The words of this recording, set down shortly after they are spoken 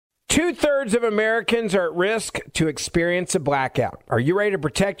2/3 of Americans are at risk to experience a blackout. Are you ready to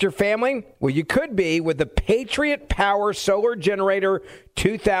protect your family? Well, you could be with the Patriot Power Solar Generator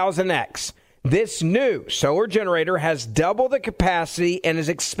 2000X. This new solar generator has double the capacity and is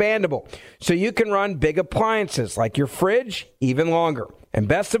expandable, so you can run big appliances like your fridge even longer. And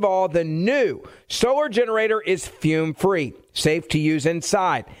best of all, the new solar generator is fume-free, safe to use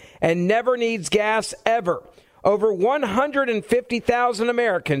inside, and never needs gas ever. Over 150,000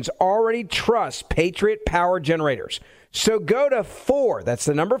 Americans already trust Patriot Power Generators. So go to that's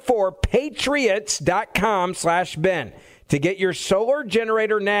the number 4, patriots.com/Ben to get your solar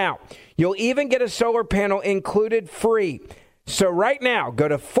generator now. You'll even get a solar panel included free. So right now, go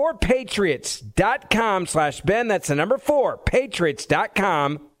to 4patriots.com/Ben. That's the number 4,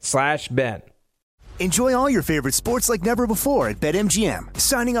 patriots.com/Ben. Enjoy all your favorite sports like never before at BetMGM.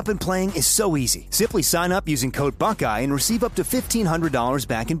 Signing up and playing is so easy. Simply sign up using code Buckeye and receive up to $1,500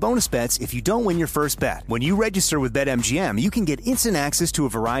 back in bonus bets if you don't win your first bet. When you register with BetMGM, you can get instant access to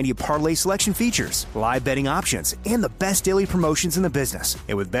a variety of parlay selection features, live betting options, and the best daily promotions in the business.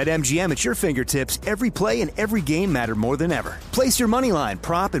 And with BetMGM at your fingertips, every play and every game matter more than ever. Place your moneyline,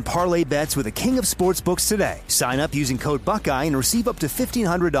 prop, and parlay bets with the king of sportsbooks today. Sign up using code Buckeye and receive up to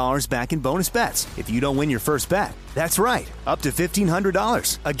 $1,500 back in bonus bets if you don't win your first bet. That's right, up to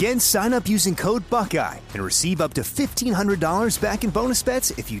 $1,500. Again, sign up using code Buckeye and receive up to $1,500 back in bonus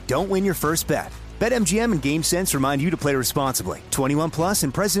bets if you don't win your first bet. BetMGM and GameSense remind you to play responsibly. 21 plus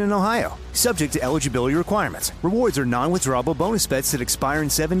and present in Ohio. Subject to eligibility requirements. Rewards are non-withdrawable bonus bets that expire in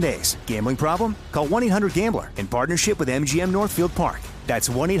 7 days. Gambling problem? Call 1-800-GAMBLER in partnership with MGM Northfield Park. That's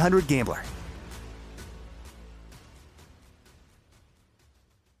 1-800-GAMBLER.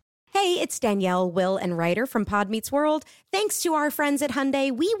 Hey, it's Danielle, Will, and Ryder from Pod Meets World. Thanks to our friends at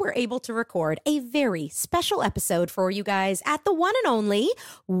Hyundai, we were able to record a very special episode for you guys at the one and only,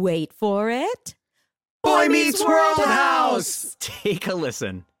 wait for it, Boy Meets World House! Take a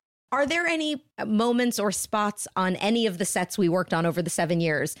listen. Are there any moments or spots on any of the sets we worked on over the 7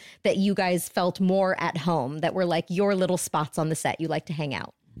 years that you guys felt more at home, that were like your little spots on the set you like to hang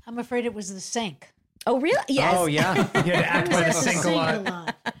out? I'm afraid it was the sink. Oh, really? Yes. Oh, yeah. You had to act by the sink a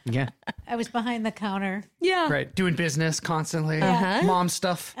lot. Yeah. I was behind the counter. Yeah. Right. Doing business constantly. Uh-huh. Mom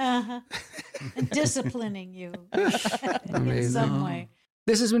stuff. And disciplining you in Amazing. some way.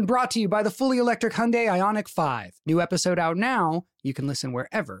 This has been brought to you by the fully electric Hyundai Ioniq 5. New episode out now. You can listen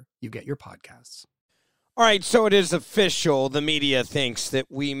wherever you get your podcasts. All right, so it is official. The media thinks that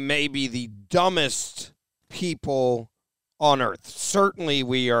we may be the dumbest people on earth. Certainly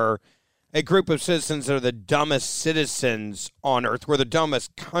we are a group of citizens that are the dumbest citizens on earth. We're the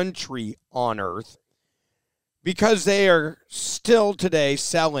dumbest country on earth because they are still today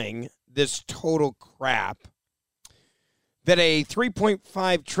selling this total crap that a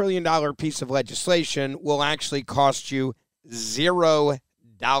 $3.5 trillion piece of legislation will actually cost you $0.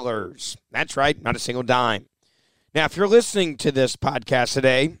 That's right, not a single dime. Now, if you're listening to this podcast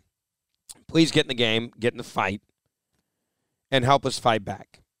today, please get in the game, get in the fight, and help us fight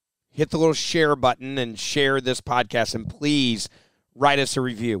back. Hit the little share button and share this podcast, and please write us a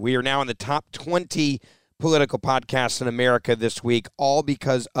review. We are now in the top 20 political podcasts in America this week, all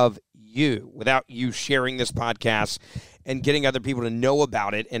because of you. Without you sharing this podcast and getting other people to know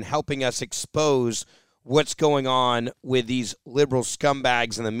about it and helping us expose what's going on with these liberal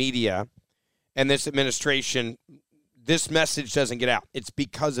scumbags in the media and this administration, this message doesn't get out. It's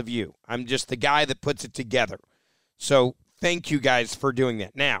because of you. I'm just the guy that puts it together. So thank you guys for doing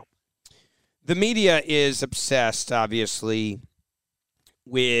that. Now, the media is obsessed, obviously,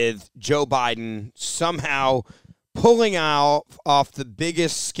 with Joe Biden somehow pulling off the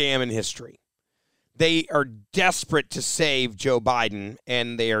biggest scam in history. They are desperate to save Joe Biden,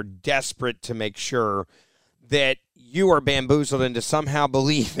 and they are desperate to make sure that you are bamboozled into somehow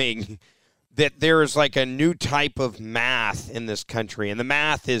believing that there is like a new type of math in this country, and the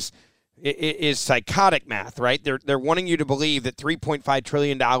math is psychotic math, right? They're wanting you to believe that $3.5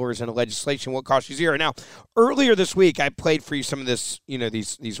 trillion in a legislation will cost you $0. Now, earlier this week, I played for you some of this,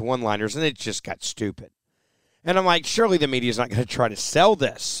 these one-liners, and it just got stupid. And I'm like, surely the media is not going to try to sell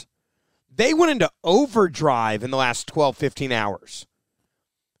this. They went into overdrive in the last 12, 15 hours.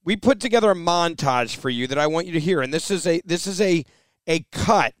 We put together a montage for you that I want you to hear, and this is a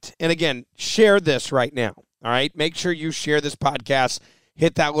cut. And again, share this right now, all right? Make sure you share this podcast.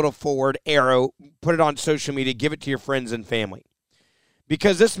 Hit that little forward arrow, put it on social media, give it to your friends and family.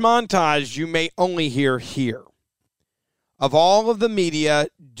 Because this montage you may only hear here of all of the media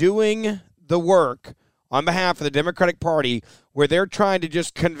doing the work on behalf of the Democratic Party where they're trying to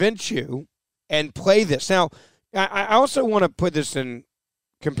just convince you and play this. Now, I also want to put this in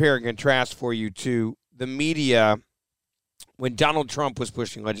compare and contrast for you to the media when Donald Trump was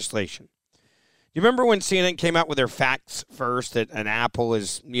pushing legislation. You remember when CNN came out with their facts first, that an apple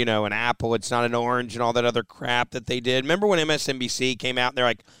is, an apple, it's not an orange, and all that other crap that they did? Remember when MSNBC came out and they're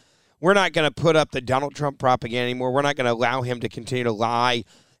like, we're not going to put up the Donald Trump propaganda anymore. We're not going to allow him to continue to lie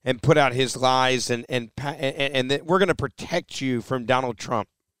and put out his lies, and we're going to protect you from Donald Trump.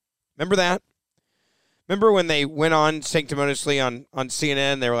 Remember that? Remember when they went on sanctimoniously on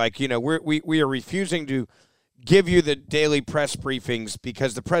CNN? They were like, we are refusing to give you the daily press briefings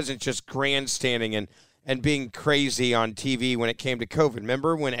because the president's just grandstanding and being crazy on TV when it came to COVID.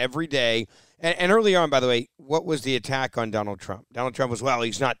 Remember when every day, and early on, by the way, what was the attack on Donald Trump? Donald Trump was,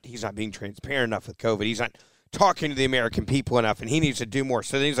 he's not being transparent enough with COVID. He's not talking to the American people enough, and he needs to do more.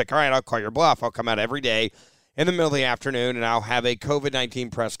 So then he's like, all right, I'll call your bluff. I'll come out every day in the middle of the afternoon, and I'll have a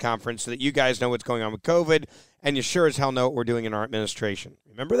COVID-19 press conference so that you guys know what's going on with COVID, and you sure as hell know what we're doing in our administration.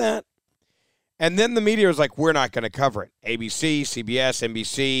 Remember that? And then the media was like, we're not going to cover it. ABC, CBS,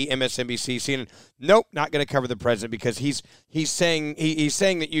 NBC, MSNBC, CNN. Nope, not going to cover the president because he's saying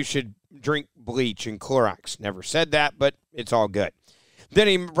that you should drink bleach and Clorox. Never said that, but it's all good. Then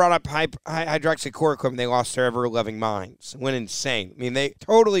he brought up hydroxychloroquine, and they lost their ever-loving minds. Went insane. I mean, they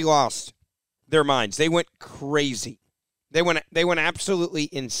totally lost their minds. They went crazy. They went absolutely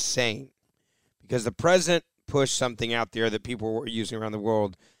insane because the president pushed something out there that people were using around the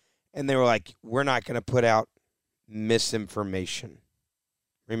world. And they were like, we're not going to put out misinformation.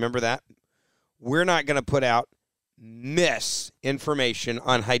 Remember that? We're not going to put out misinformation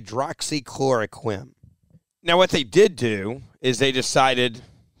on hydroxychloroquine. Now, what they did do is they decided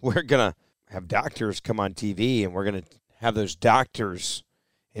we're going to have doctors come on TV and we're going to have those doctors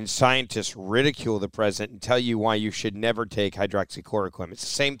and scientists ridicule the president and tell you why you should never take hydroxychloroquine. It's the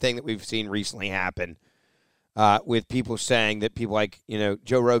same thing that we've seen recently happen. With people saying that people like,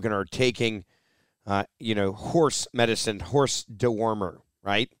 Joe Rogan are taking, horse medicine, horse dewormer,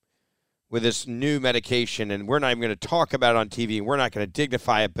 right, with this new medication, and we're not even going to talk about it on TV, and we're not going to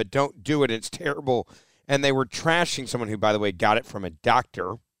dignify it, but don't do it, it's terrible. And they were trashing someone who, by the way, got it from a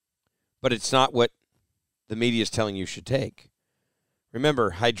doctor, but it's not what the media is telling you should take.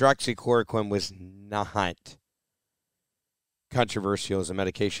 Remember, hydroxychloroquine was not controversial as a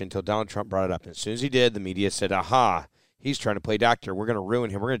medication until Donald Trump brought it up. And as soon as he did, the media said, aha, he's trying to play doctor. We're going to ruin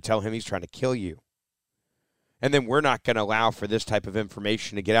him. We're going to tell him he's trying to kill you. And then we're not going to allow for this type of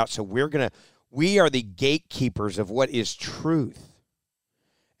information to get out. So we are the gatekeepers of what is truth.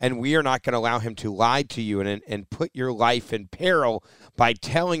 And we are not going to allow him to lie to you and put your life in peril by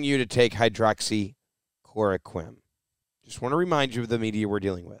telling you to take hydroxychloroquine. Just want to remind you of the media we're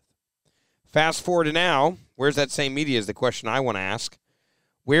dealing with. Fast forward to now, where's that same media is the question I want to ask.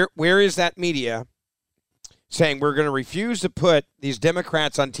 Where is that media saying we're going to refuse to put these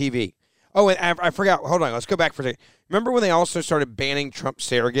Democrats on TV? Oh, and I forgot. Hold on. Let's go back for a second. Remember when they also started banning Trump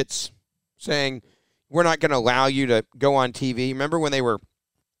surrogates, saying we're not going to allow you to go on TV? Remember when they were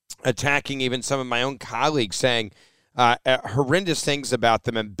attacking even some of my own colleagues, saying horrendous things about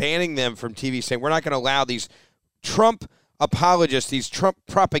them and banning them from TV, saying we're not going to allow these Trump apologists, these Trump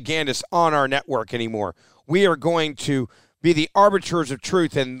propagandists on our network anymore. We are going to be the arbiters of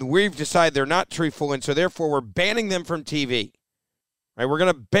truth, and we've decided they're not truthful, and so therefore we're banning them from TV. Right? We're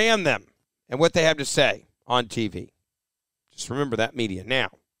going to ban them and what they have to say on TV. Just remember that media. Now,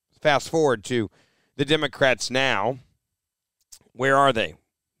 fast forward to the Democrats now. Where are they?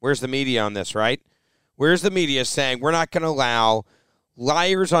 Where's the media on this, right? Where's the media saying we're not going to allow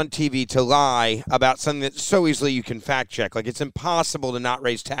liars on TV to lie about something that so easily you can fact check? Like, it's impossible to not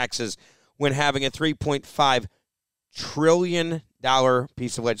raise taxes when having a $3.5 trillion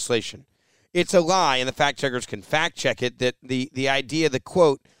piece of legislation. It's a lie, and the fact checkers can fact check it, that the idea, the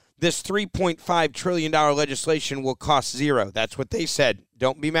quote, this $3.5 trillion legislation will cost zero. That's what they said.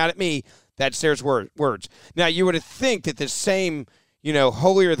 Don't be mad at me. That's their words. Now, you would think that the same,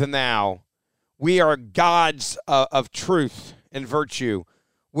 holier than thou, we are gods of truth and virtue,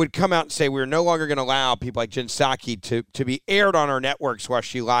 would come out and say we're no longer going to allow people like Jen Psaki to be aired on our networks while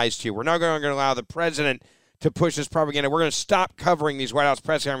she lies to you. We're not going to allow the president to push this propaganda. We're going to stop covering these White House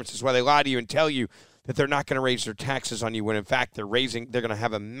press conferences while they lie to you and tell you that they're not going to raise their taxes on you when, in fact, they're going to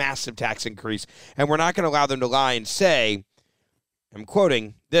have a massive tax increase. And we're not going to allow them to lie and say, I'm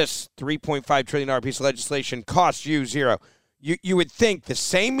quoting, this $3.5 trillion piece of legislation costs you zero. You would think the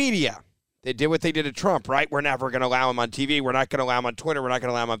same media, they did what they did to Trump, right? We're never going to allow him on TV. We're not going to allow him on Twitter. We're not going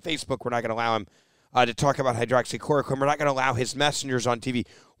to allow him on Facebook. We're not going to allow him to talk about hydroxychloroquine. We're not going to allow his messengers on TV.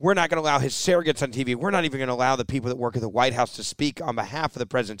 We're not going to allow his surrogates on TV. We're not even going to allow the people that work at the White House to speak on behalf of the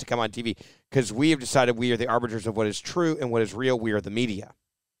president to come on TV, because we have decided we are the arbiters of what is true and what is real. We are the media.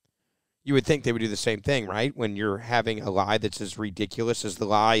 You would think they would do the same thing, right? When you're having a lie that's as ridiculous as the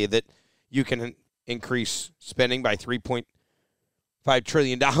lie that you can increase spending by $3.5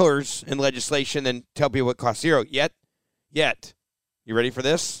 trillion in legislation and tell people it costs zero. Yet, you ready for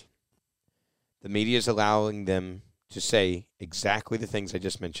this? The media is allowing them to say exactly the things I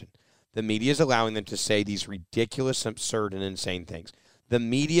just mentioned. The media is allowing them to say these ridiculous, absurd, and insane things. The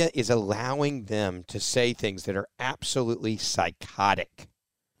media is allowing them to say things that are absolutely psychotic,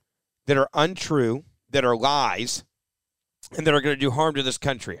 that are untrue, that are lies, and that are going to do harm to this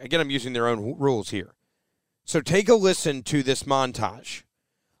country. Again, I'm using their own rules here. So take a listen to this montage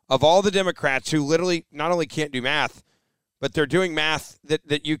of all the Democrats who literally not only can't do math, but they're doing math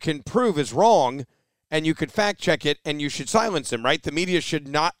that you can prove is wrong, and you could fact check it, and you should silence them, right? The media should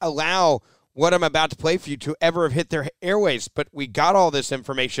not allow what I'm about to play for you to ever have hit their airwaves. But we got all this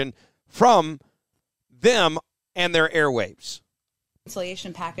information from them and their airwaves.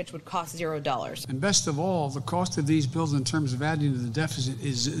 Reconciliation package would cost $0. And best of all, the cost of these bills in terms of adding to the deficit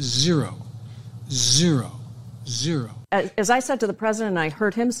is zero. Zero. Zero. As I said to the president, and I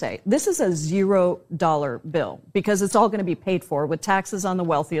heard him say, this is a $0 bill because it's all going to be paid for with taxes on the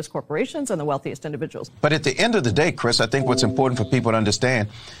wealthiest corporations and the wealthiest individuals. But at the end of the day, Chris, I think what's important for people to understand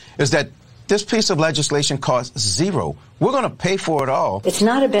is that this piece of legislation costs zero. We're going to pay for it all. It's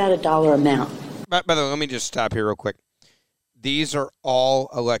not about a dollar amount. By the way, let me just stop here real quick. These are all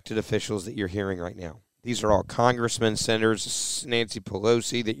elected officials that you're hearing right now. These are all congressmen, senators, Nancy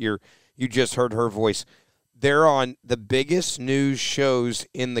Pelosi that you just heard her voice. They're on the biggest news shows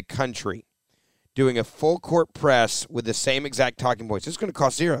in the country doing a full court press with the same exact talking points. It's going to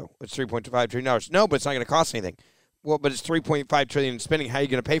cost zero. It's $3.5 trillion. No, but it's not going to cost anything. Well, but it's $3.5 trillion in spending. How are you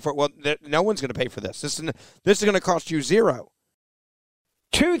going to pay for it? Well, no one's going to pay for this. This is going to cost you zero.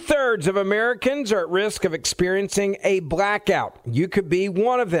 2/3 of Americans are at risk of experiencing a blackout. You could be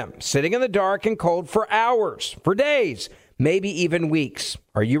one of them, sitting in the dark and cold for hours, for days, maybe even weeks.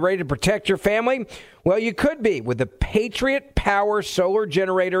 Are you ready to protect your family? Well, you could be with the Patriot Power Solar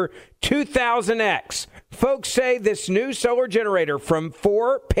Generator 2000X. Folks say this new solar generator from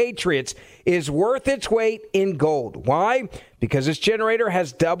 4 Patriots is worth its weight in gold. Why? Because this generator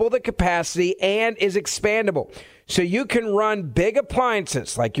has double the capacity and is expandable. So you can run big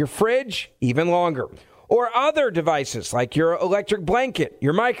appliances like your fridge even longer. Or other devices like your electric blanket,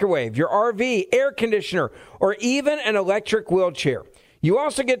 your microwave, your RV, air conditioner, or even an electric wheelchair. You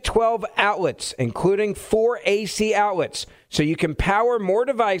also get 12 outlets, including 4 AC outlets, so you can power more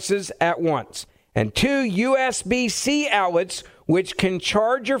devices at once. And 2 USB-C outlets, which can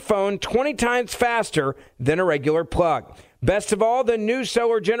charge your phone 20 times faster than a regular plug. Best of all, the new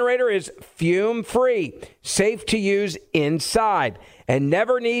solar generator is fume-free, safe to use inside, and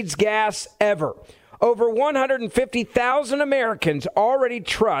never needs gas ever. Over 150,000 Americans already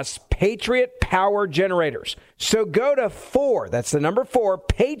trust Patriot Power Generators. So go to 4, that's the number 4,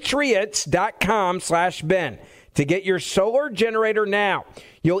 patriots.com/Ben to get your solar generator now.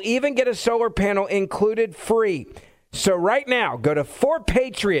 You'll even get a solar panel included free. So right now, go to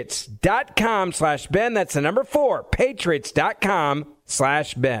 4patriots.com/Ben. That's the number 4,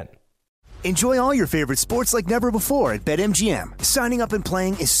 patriots.com/Ben. Enjoy all your favorite sports like never before at BetMGM. Signing up and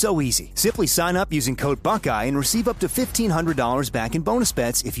playing is so easy. Simply sign up using code Buckeye and receive up to $1,500 back in bonus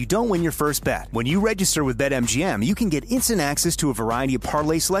bets if you don't win your first bet. When you register with BetMGM, you can get instant access to a variety of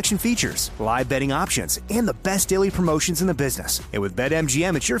parlay selection features, live betting options, and the best daily promotions in the business. And with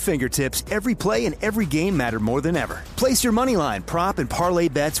BetMGM at your fingertips, every play and every game matter more than ever. Place your moneyline, prop, and parlay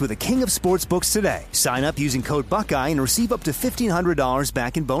bets with the king of sportsbooks today. Sign up using code Buckeye and receive up to $1,500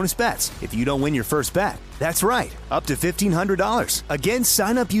 back in bonus bets if you don't win your first bet. That's right, up to $1,500. Again,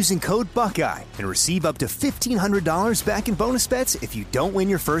 sign up using code Buckeye and receive up to $1,500 back in bonus bets if you don't win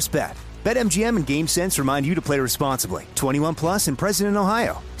your first bet. BetMGM and GameSense remind you to play responsibly. 21 plus and present in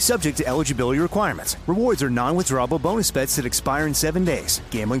Ohio. Subject to eligibility requirements. Rewards are non-withdrawable bonus bets that expire in 7 days.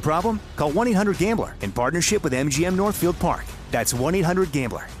 Gambling problem? Call 1-800-GAMBLER in partnership with MGM Northfield Park. That's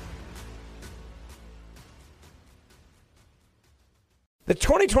 1-800-GAMBLER. The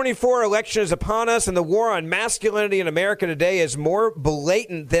 2024 election is upon us, and the war on masculinity in America today is more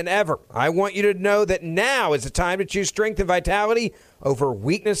blatant than ever. I want you to know that now is the time to choose strength and vitality over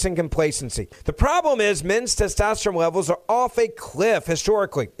weakness and complacency. The problem is men's testosterone levels are off a cliff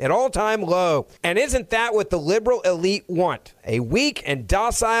historically, at all-time low. And isn't that what the liberal elite want? A weak and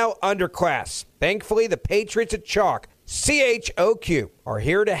docile underclass. Thankfully, the Patriots at Chalk, CHOQ, are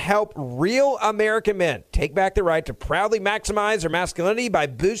here to help real American men take back the right to proudly maximize their masculinity by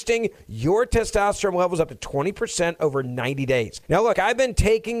boosting your testosterone levels up to 20% over 90 days. Now, look, I've been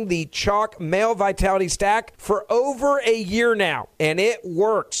taking the Chalk Male Vitality Stack for over a year now, and it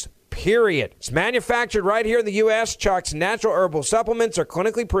works. period. It's manufactured right here in the U.S. Chalk's natural herbal supplements are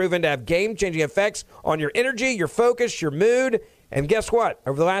clinically proven to have game-changing effects on your energy, your focus, your mood. And guess what?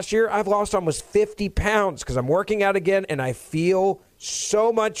 Over the last year, I've lost almost 50 pounds because I'm working out again, and I feel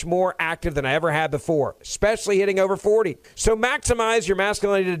so much more active than I ever had before, especially hitting over 40. So maximize your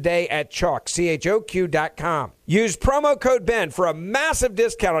masculinity today at Chalk, CHOQ.com. Use promo code BEN for a massive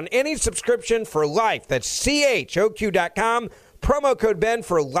discount on any subscription for life. That's CHOQ.com. Promo code BEN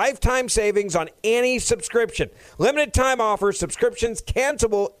for lifetime savings on any subscription. Limited time offer. Subscriptions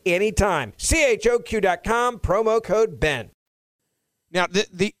cancelable anytime. CHOQ.com. Promo code BEN. Now,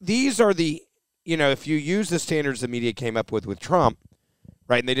 these are the, if you use the standards the media came up with Trump,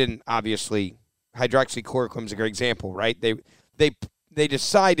 right, and they didn't, obviously, hydroxychloroquine is a great example, right? They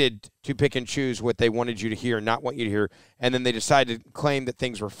decided to pick and choose what they wanted you to hear and not want you to hear, and then they decided to claim that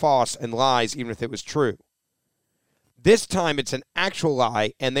things were false and lies, even if it was true. This time, it's an actual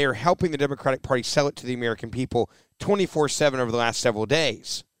lie, and they are helping the Democratic Party sell it to the American people 24/7 over the last several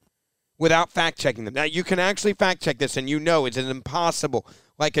days, without fact-checking them. Now, you can actually fact-check this, and it's impossible.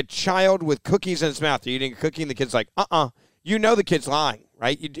 Like a child with cookies in his mouth. They're eating a cookie, and the kid's like, the kid's lying,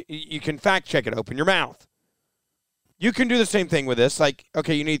 right? You can fact-check it. Open your mouth. You can do the same thing with this. Like,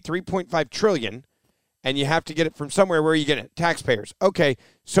 okay, you need $3.5 trillion, and you have to get it from somewhere. Where are you getting it? Taxpayers. Okay,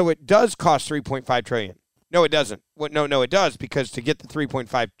 so it does cost $3.5 trillion. No, it doesn't. No, it does, because to get the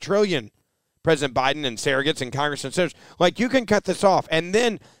 $3.5 trillion, President Biden and surrogates and Congress and senators, you can cut this off. And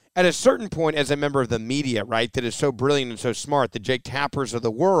then at a certain point, as a member of the media, right, that is so brilliant and so smart, the Jake Tappers of the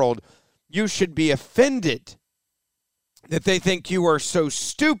world, you should be offended that they think you are so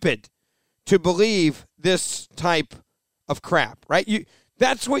stupid to believe this type of crap, right?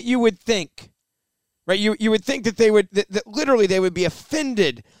 That's what you would think, right? You would think that they would, that literally they would be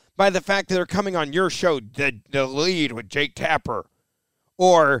offended by the fact that they're coming on your show, The Lead with Jake Tapper,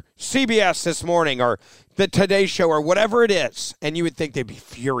 or CBS This Morning, or the Today Show, or whatever it is, and you would think they'd be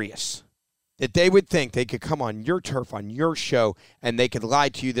furious. That they would think they could come on your turf, on your show, and they could lie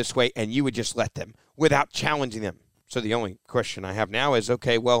to you this way, and you would just let them without challenging them. So the only question I have now is,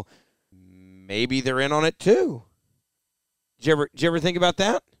 okay, well, maybe they're in on it too. Did you ever think about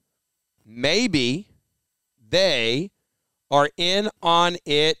that? Maybe they are in on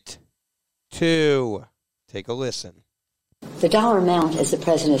it too. Take a listen. The dollar amount, as the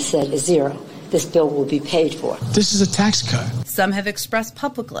president said, is zero. This bill will be paid for. This is a tax cut. Some have expressed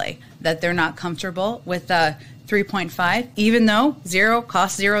publicly that they're not comfortable with 3.5, even though zero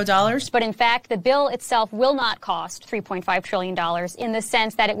costs $0. But in fact, the bill itself will not cost $3.5 trillion in the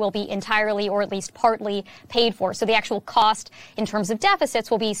sense that it will be entirely or at least partly paid for. So the actual cost in terms of deficits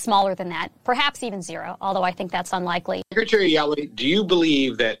will be smaller than that, perhaps even zero, although I think that's unlikely. Secretary Yellen, do you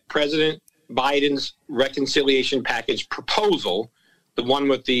believe that President Biden's reconciliation package proposal, the one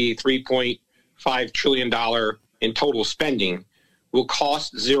with the $3.5 trillion in total spending, will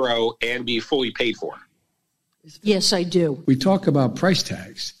cost zero and be fully paid for? Yes, I do. We talk about price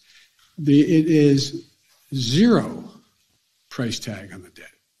tags. It is zero price tag on the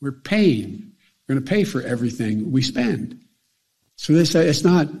debt. We're going to pay for everything we spend. So it's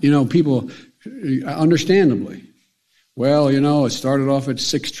not, people, understandably, well, it started off at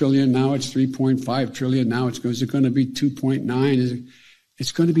 $6 trillion, now it's $3.5 trillion, now is it going to be 2.9?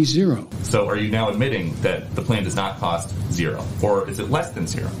 It's going to be zero. So are you now admitting that the plan does not cost zero, or is it less than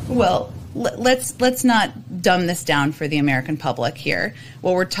zero? Well, let's not dumb this down for the American public here.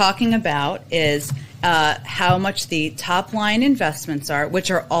 What we're talking about is how much the top line investments are,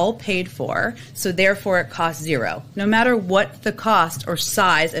 which are all paid for, so therefore it costs zero. No matter what the cost or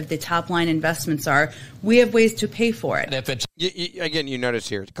size of the top line investments are, we have ways to pay for it. And if it's, again, you notice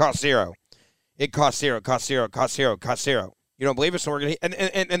here, it costs zero. It costs zero, costs zero, costs zero, costs zero. You don't believe us? So we're going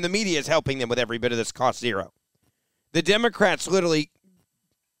to, and the media is helping them with every bit of this cost zero. The Democrats literally,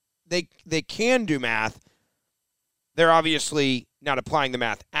 they can do math. They're obviously not applying the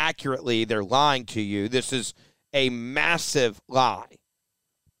math accurately. They're lying to you. This is a massive lie.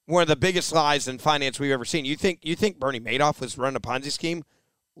 One of the biggest lies in finance we've ever seen. You think Bernie Madoff was running a Ponzi scheme?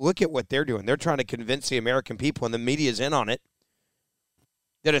 Look at what they're doing. They're trying to convince the American people, and the media's in on it,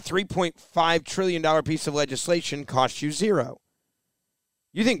 that a $3.5 trillion piece of legislation costs you zero.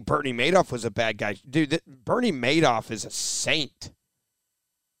 You think Bernie Madoff was a bad guy? Dude, Bernie Madoff is a saint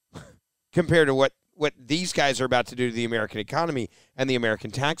compared to what these guys are about to do to the American economy and the American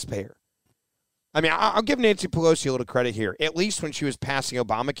taxpayer. I mean, I'll give Nancy Pelosi a little credit here. At least when she was passing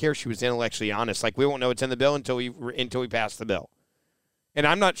Obamacare, she was intellectually honest. Like, we won't know what's in the bill until we pass the bill. And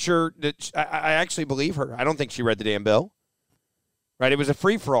I'm not sure that I actually believe her. I don't think she read the damn bill. Right? It was a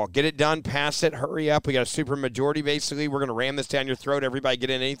free-for-all. Get it done, pass it, hurry up. We got a super majority, basically. We're going to ram this down your throat. Everybody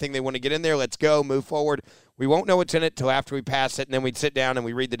get in anything they want to get in there. Let's go, move forward. We won't know what's in it till after we pass it, and then we'd sit down and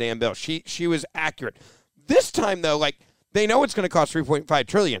we read the damn bill. She was accurate. This time, though, like, they know it's going to cost $3.5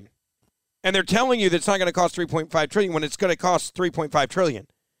 trillion. And they're telling you that it's not going to cost $3.5 trillion when it's going to cost $3.5 trillion.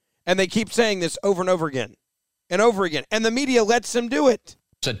 And they keep saying this over and over again and over again. And the media lets them do it.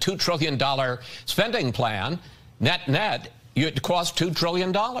 It's a $2 trillion spending plan. Net, it costs $2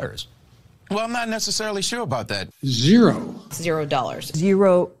 trillion. Well, I'm not necessarily sure about that. $0.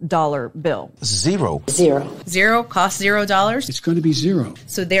 $0 bill. Zero. Zero costs $0. It's going to be zero.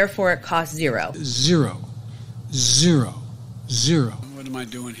 So therefore it costs zero. Zero. What am I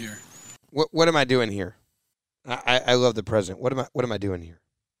doing here? What am I doing here? I love the president. What am I doing here?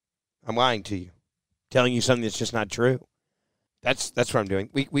 I'm lying to you, telling you something that's just not true. That's what I'm doing.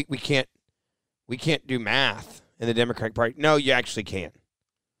 We can't do math in the Democratic Party. No, you actually can.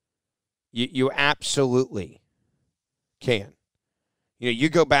 You absolutely can. You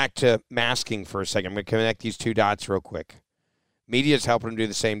go back to masking for a second. I'm going to connect these two dots real quick. Media's helping them do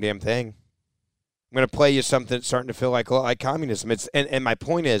the same damn thing. I'm going to play you something that's starting to feel like communism. And my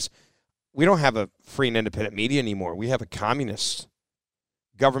point is, we don't have a free and independent media anymore. We have a communist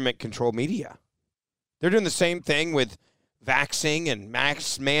government-controlled media. They're doing the same thing with vaccine and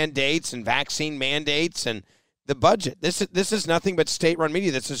mask mandates and vaccine mandates and the budget. This is nothing but state-run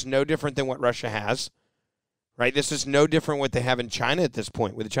media. This is no different than what Russia has, right? This is no different what they have in China at this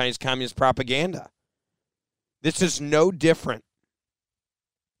point with the Chinese communist propaganda. This is no different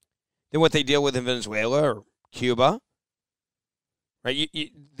than what they deal with in Venezuela or Cuba. Right?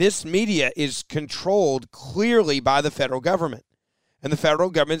 This media is controlled clearly by the federal government. And the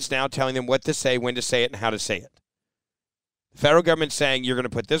federal government's now telling them what to say, when to say it, and how to say it. The federal government's saying you're going to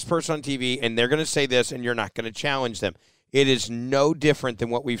put this person on TV, and they're going to say this, and you're not going to challenge them. It is no different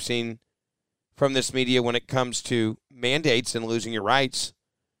than what we've seen from this media when it comes to mandates and losing your rights.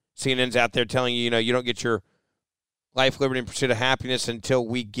 CNN's out there telling you, you don't get your life, liberty, and pursuit of happiness until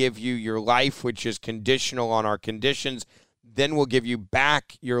we give you your life, which is conditional on our conditions. Then we'll give you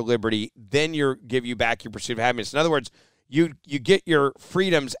back your liberty. Then give you back your pursuit of happiness. In other words, you get your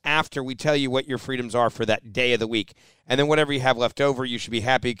freedoms after we tell you what your freedoms are for that day of the week. And then whatever you have left over, you should be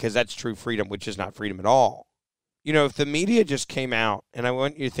happy because that's true freedom, which is not freedom at all. If the media just came out, and I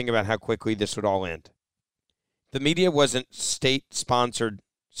want you to think about how quickly this would all end. The media wasn't state-sponsored,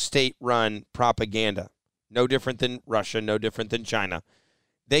 state-run propaganda. No different than Russia, no different than China.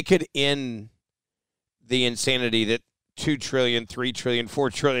 They could end the insanity that $2 trillion, $3 trillion,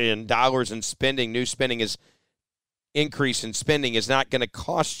 $4 trillion in spending, new spending is increase in spending is not going to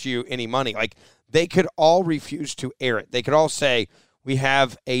cost you any money. Like, they could all refuse to air it. They could all say, we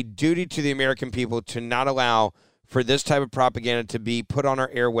have a duty to the American people to not allow for this type of propaganda to be put on our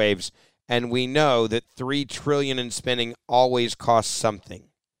airwaves. And we know that $3 trillion in spending always costs something.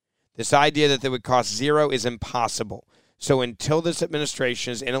 This idea that they would cost zero is impossible. So until this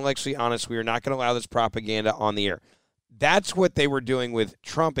administration is intellectually honest, we are not going to allow this propaganda on the air. That's what they were doing with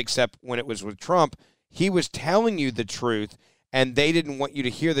Trump, except when it was with Trump, he was telling you the truth, and they didn't want you to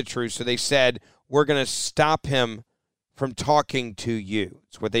hear the truth. So they said, we're going to stop him from talking to you.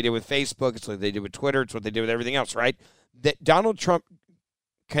 It's what they did with Facebook. It's what they did with Twitter. It's what they did with everything else, right? That Donald Trump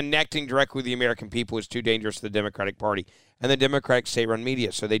connecting directly with the American people is too dangerous to the Democratic Party and the Democratic state-run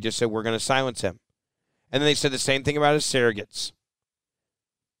media. So they just said, we're going to silence him. And then they said the same thing about his surrogates.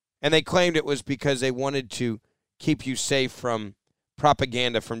 And they claimed it was because they wanted to keep you safe from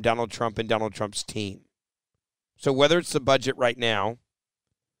propaganda from Donald Trump and Donald Trump's team. So whether it's the budget right now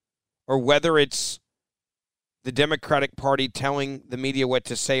or whether it's the Democratic Party telling the media what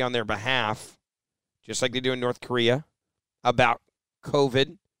to say on their behalf, just like they do in North Korea, about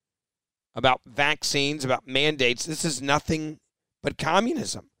COVID, about vaccines, about mandates, this is nothing but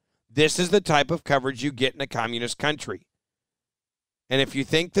communism. This is the type of coverage you get in a communist country. And if you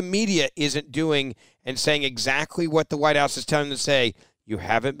think the media isn't doing and saying exactly what the White House is telling them to say, you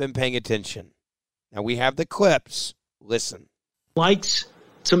haven't been paying attention. Now, we have the clips. Listen. Likes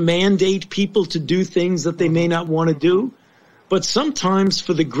to mandate people to do things that they may not want to do. But sometimes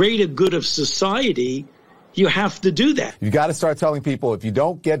for the greater good of society, you have to do that. You got to start telling people if you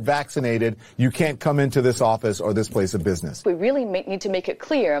don't get vaccinated, you can't come into this office or this place of business. We really need to make it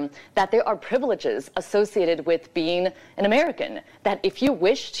clear that there are privileges associated with being an American, that if you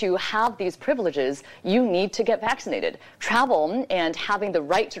wish to have these privileges, you need to get vaccinated. Travel and having the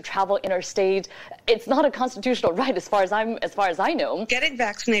right to travel interstate, it's not a constitutional right as far as I know. Getting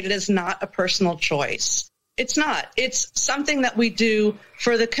vaccinated is not a personal choice. It's not. It's something that we do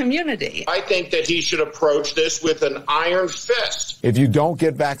for the community. I think that he should approach this with an iron fist. If you don't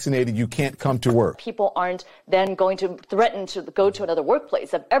get vaccinated, you can't come to work. People aren't then going to threaten to go to another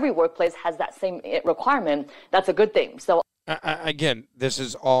workplace. If every workplace has that same requirement, that's a good thing. So again, this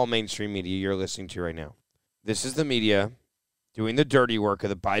is all mainstream media you're listening to right now. This is the media doing the dirty work of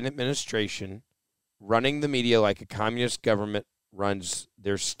the Biden administration, running the media like a communist government runs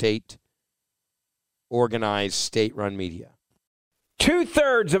their state-organized, state-run media.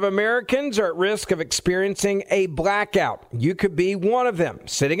 2/3 of Americans are at risk of experiencing a blackout. You could be one of them,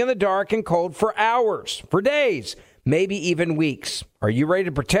 sitting in the dark and cold for hours, for days, maybe even weeks. Are you ready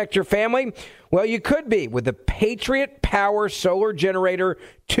to protect your family? Well, you could be with the Patriot Power Solar Generator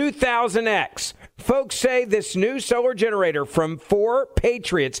 2000X. Folks say this new solar generator from 4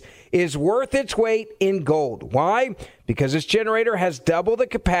 Patriots is worth its weight in gold. Why? Because this generator has double the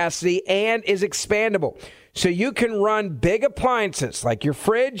capacity and is expandable. So you can run big appliances like your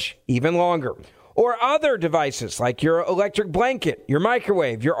fridge even longer. Or other devices like your electric blanket, your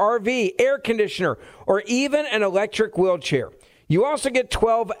microwave, your RV, air conditioner, or even an electric wheelchair. You also get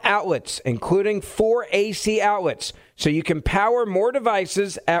 12 outlets, including 4 AC outlets, so you can power more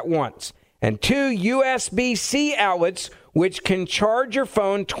devices at once. And 2 USB-C outlets, which can charge your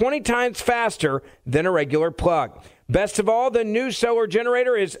phone 20 times faster than a regular plug. Best of all, the new solar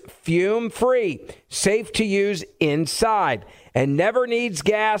generator is fume-free, safe to use inside, and never needs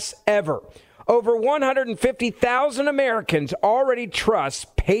gas ever. Over 150,000 Americans already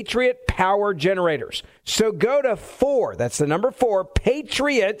trust Patriot Power Generators. So go to 4, that's the number 4,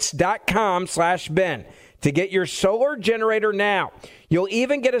 patriots.com/Ben to get your solar generator now. You'll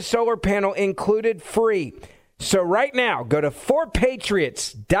even get a solar panel included free. So right now, go to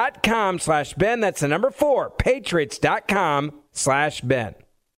 4patriots.com/Ben. That's the number 4, patriots.com/Ben.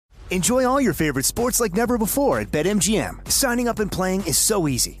 Enjoy all your favorite sports like never before at BetMGM. Signing up and playing is so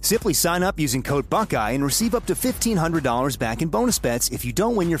easy. Simply sign up using code Buckeye and receive up to $1,500 back in bonus bets if you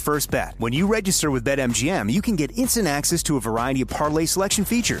don't win your first bet. When you register with BetMGM, you can get instant access to a variety of parlay selection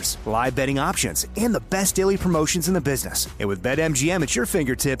features, live betting options, and the best daily promotions in the business. And with BetMGM at your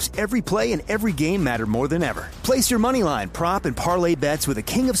fingertips, every play and every game matter more than ever. Place your moneyline, prop, and parlay bets with the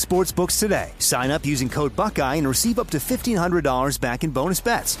king of sportsbooks today. Sign up using code Buckeye and receive up to $1,500 back in bonus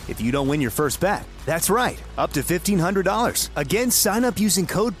bets if you don't win your first bet. That's right, up to $1,500. Again, sign up using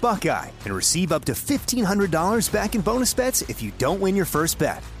code Buckeye and receive up to $1,500 back in bonus bets if you don't win your first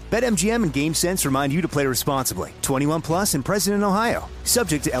bet. BetMGM and GameSense remind you to play responsibly. 21 plus and present in Ohio.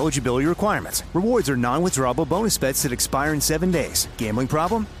 Subject to eligibility requirements. Rewards are non-withdrawable bonus bets that expire in 7 days. Gambling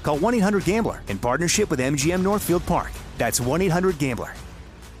problem? Call 1-800-GAMBLER in partnership with MGM Northfield Park. That's 1-800-GAMBLER.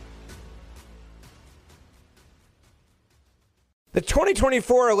 The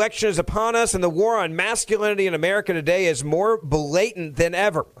 2024 election is upon us, and the war on masculinity in America today is more blatant than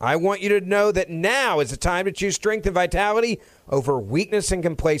ever. I want you to know that now is the time to choose strength and vitality over weakness and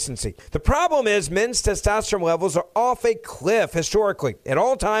complacency. The problem is men's testosterone levels are off a cliff historically, at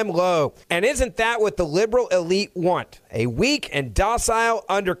all-time low. And isn't that what the liberal elite want? A weak and docile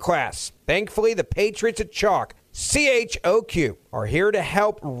underclass. Thankfully, the Patriots at Chalk, CHOQ, are here to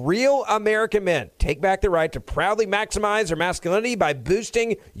help real American men take back the right to proudly maximize their masculinity by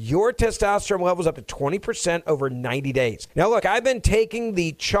boosting your testosterone levels up to 20% over 90 days. Now, look, I've been taking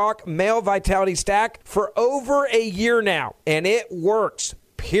the Chalk Male Vitality Stack for over a year now, and it works.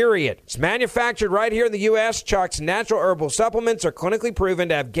 Period. It's manufactured right here in the U.S. Chalk's natural herbal supplements are clinically proven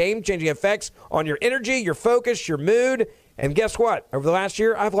to have game-changing effects on your energy, your focus, your mood. And guess what? Over the last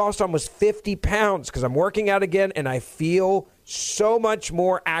year, I've lost almost 50 pounds because I'm working out again, and I feel so much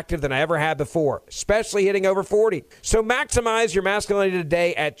more active than I ever had before, especially hitting over 40. So maximize your masculinity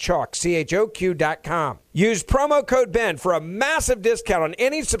today at Chalk, CHOQ.com. Use promo code BEN for a massive discount on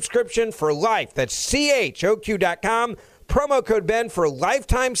any subscription for life. That's CHOQ.com. Promo code BEN for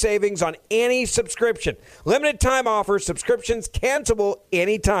lifetime savings on any subscription. Limited time offer. Subscriptions cancelable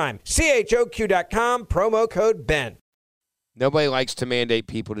anytime. CHOQ.com. Promo code BEN. Nobody likes to mandate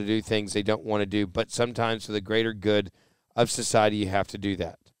people to do things they don't want to do, but sometimes for the greater good of society, you have to do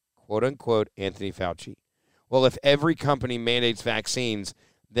that. Quote, unquote, Anthony Fauci. Well, if every company mandates vaccines,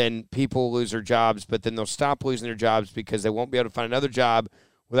 then people will lose their jobs, but then they'll stop losing their jobs because they won't be able to find another job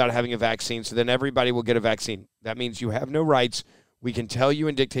without having a vaccine, so then everybody will get a vaccine. That means you have no rights. We can tell you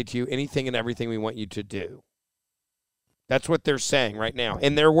and dictate to you anything and everything we want you to do. That's what they're saying right now.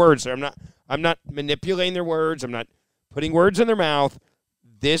 In their words, I'm not manipulating their words. I'm not putting words in their mouth.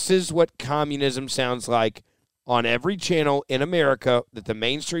 This is what communism sounds like on every channel in America that the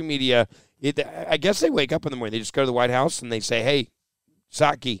mainstream media, I guess they wake up in the morning. They just go to the White House and they say, hey,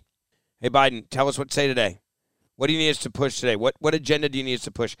 Psaki, hey, Biden, tell us what to say today. What do you need us to push today? What agenda do you need us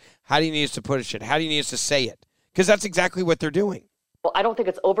to push? How do you need us to push it? How do you need us to say it? Because that's exactly what they're doing. Well, I don't think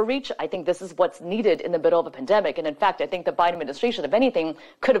it's overreach. I think this is what's needed in the middle of a pandemic. And in fact, I think the Biden administration, if anything,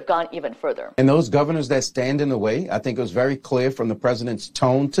 could have gone even further. And those governors that stand in the way, I think it was very clear from the president's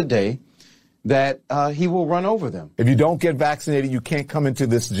tone today that he will run over them. If you don't get vaccinated, you can't come into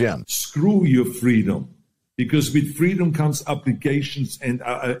this gym. Screw your freedom, because with freedom comes obligations and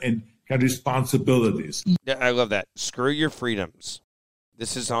responsibilities. I love that. Screw your freedoms.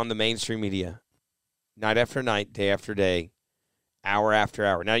 This is on the mainstream media, night after night, day after day, hour after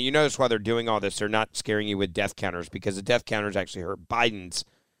hour. Now, you notice while they're doing all this, they're not scaring you with death counters, because the death counters actually hurt Biden's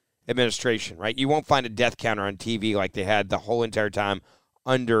administration, right? You won't find a death counter on TV like they had the whole entire time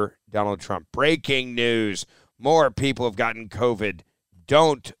under Donald Trump. Breaking news. More people have gotten COVID.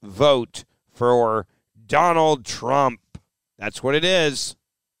 Don't vote for Donald Trump. That's what it is.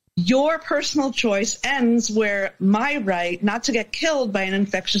 Your personal choice ends where my right not to get killed by an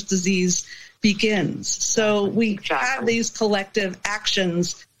infectious disease begins. So we have these collective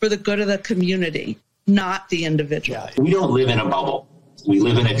actions for the good of the community, not the individual. We don't live in a bubble. We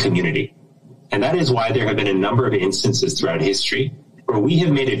live in a community. And that is why there have been a number of instances throughout history where we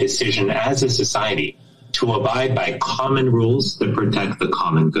have made a decision as a society to abide by common rules that protect the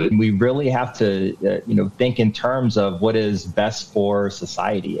common good. We really have to, think in terms of what is best for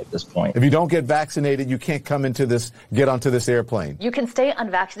society at this point. If you don't get vaccinated, you can't get onto this airplane. You can stay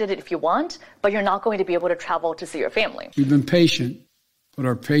unvaccinated if you want, but you're not going to be able to travel to see your family. We've been patient, but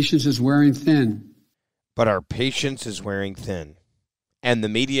our patience is wearing thin. And the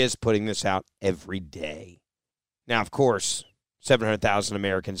media is putting this out every day. Now, of course, 700,000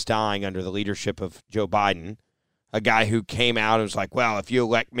 Americans dying under the leadership of Joe Biden, a guy who came out and was like, well, if you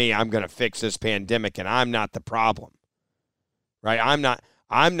elect me, I'm going to fix this pandemic, and I'm not the problem, right? I'm not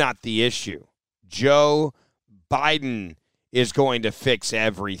the issue. Joe Biden is going to fix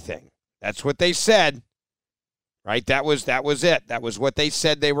everything. That's what they said, right? That was it. That was what they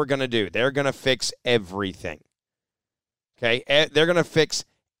said they were going to do. They're going to fix everything, okay? They're going to fix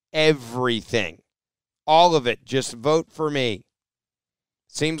everything. All of it. Just vote for me.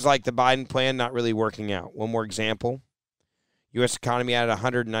 Seems like the Biden plan not really working out. One more example. U.S. economy added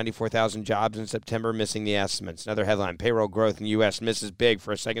 194,000 jobs in September, missing the estimates. Another headline, payroll growth in the U.S. misses big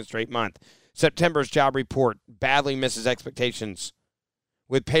for a second straight month. September's job report badly misses expectations,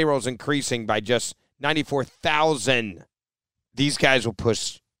 with payrolls increasing by just 94,000. These guys will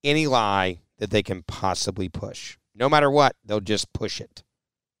push any lie that they can possibly push. No matter what, they'll just push it.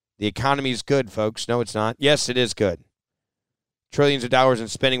 The economy's good, folks. No, it's not. Yes, it is good. Trillions of dollars in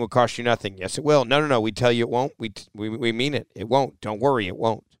spending will cost you nothing. Yes, it will. No. We tell you it won't. We mean it. It won't. Don't worry, it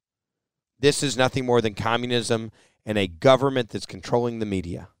won't. This is nothing more than communism and a government that's controlling the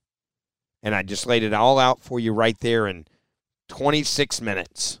media. And I just laid it all out for you right there in 26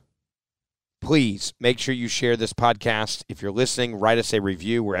 minutes. Please make sure you share this podcast. If you're listening, write us a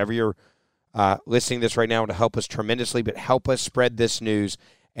review wherever you're listening to this right now. To help us tremendously, but help us spread this news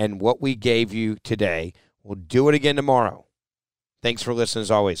and what we gave you today. We'll do it again tomorrow. Thanks for listening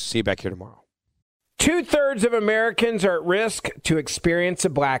as always. See you back here tomorrow. 2/3 of Americans are at risk to experience a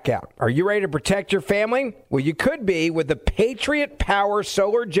blackout. Are you ready to protect your family? Well, you could be with the Patriot Power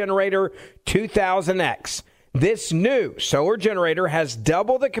Solar Generator 2000X. This new solar generator has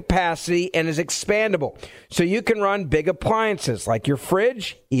double the capacity and is expandable, so you can run big appliances like your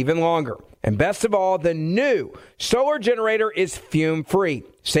fridge even longer. And best of all, the new solar generator is fume-free,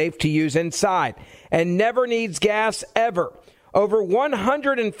 safe to use inside, and never needs gas ever. Over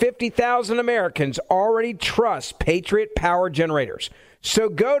 150,000 Americans already trust Patriot Power Generators. So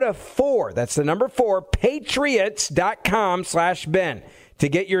go to 4, that's the number 4, patriots.com/Ben to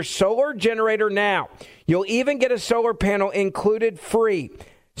get your solar generator now. You'll even get a solar panel included free.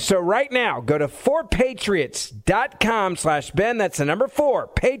 So right now, go to 4patriots.com/Ben. That's the number 4,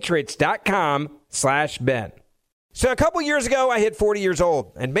 patriots.com/Ben. So a couple years ago, I hit 40 years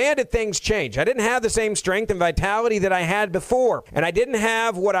old, and man, did things change. I didn't have the same strength and vitality that I had before, and I didn't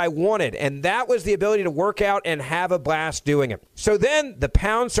have what I wanted, and that was the ability to work out and have a blast doing it. So then the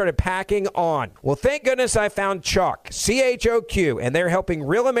pounds started packing on. Well, thank goodness I found Chalk, CHOQ, and they're helping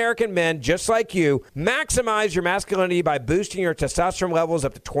real American men just like you maximize your masculinity by boosting your testosterone levels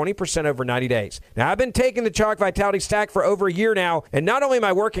up to 20% over 90 days. Now, I've been taking the Chalk Vitality Stack for over a year now, and not only am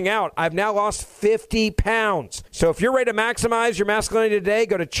I working out, I've now lost 50 pounds. So if you're ready to maximize your masculinity today,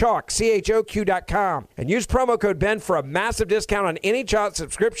 go to Chalk, CHOQ.com, and use promo code Ben for a massive discount on any Chalk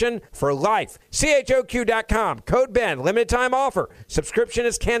subscription for life. CHOQ.com, code Ben, limited time offer. Subscription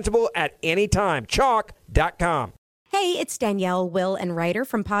is cancelable at any time. Chalk.com. Hey, it's Danielle, Will, and Ryder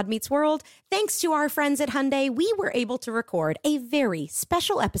from Pod Meets World. Thanks to our friends at Hyundai, we were able to record a very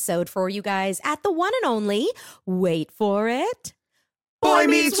special episode for you guys at the one and only, wait for it, Boy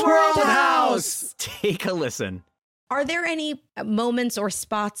Meets World House! Take a listen. Are there any moments or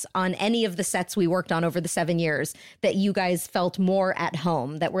spots on any of the sets we worked on over the 7 years that you guys felt more at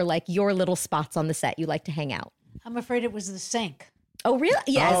home, that were like your little spots on the set you like to hang out? I'm afraid it was the sink. Oh, really?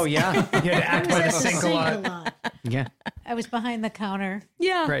 Yes. Oh, yeah. You had to act by the sink a lot. Yeah. I was behind the counter.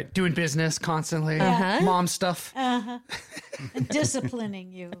 Yeah. Right. Doing business constantly. Uh-huh. Mom stuff. Uh-huh. And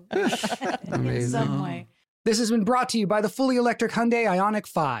disciplining you in Amazing. some way. This has been brought to you by the fully electric Hyundai Ioniq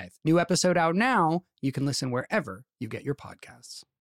 5. New episode out now. You can listen wherever you get your podcasts.